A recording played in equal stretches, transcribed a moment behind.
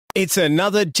It's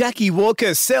another Jacqui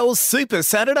Walker Sells Super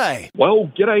Saturday.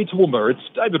 Well, g'day Toowoomba,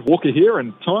 it's David Walker here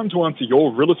and time to answer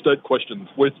your real estate questions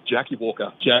with Jacqui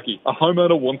Walker. Jacqui, a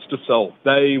homeowner wants to sell.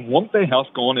 They want their house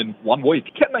gone in 1 week.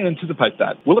 Can they anticipate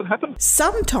that? Will it happen?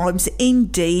 Sometimes,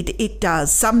 indeed, it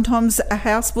does. Sometimes a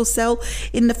house will sell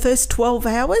in the first 12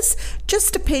 hours,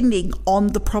 just depending on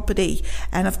the property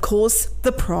and, of course,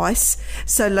 the price.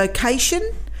 So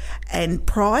location and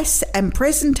price and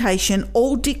presentation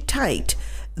all dictate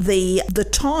the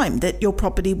time that your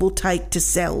property will take to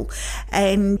sell,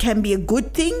 and can be a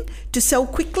good thing to sell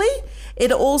quickly.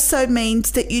 It also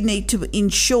means that you need to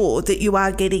ensure that you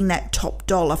are getting that top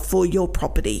dollar for your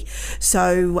property.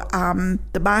 So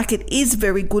the market is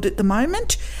very good at the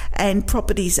moment and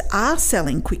properties are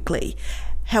selling quickly.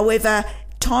 However,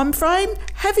 time frame,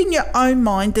 have in your own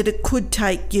mind that it could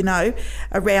take,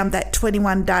 around that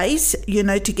 21 days,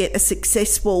 to get a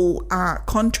successful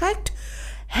contract.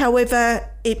 However,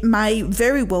 it may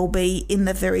very well be in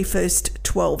the very first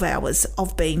 12 hours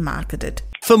of being marketed.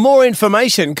 For more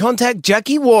information, contact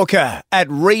Jacqui Walker at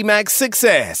Remax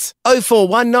Success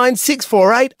 0419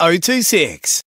 648 026.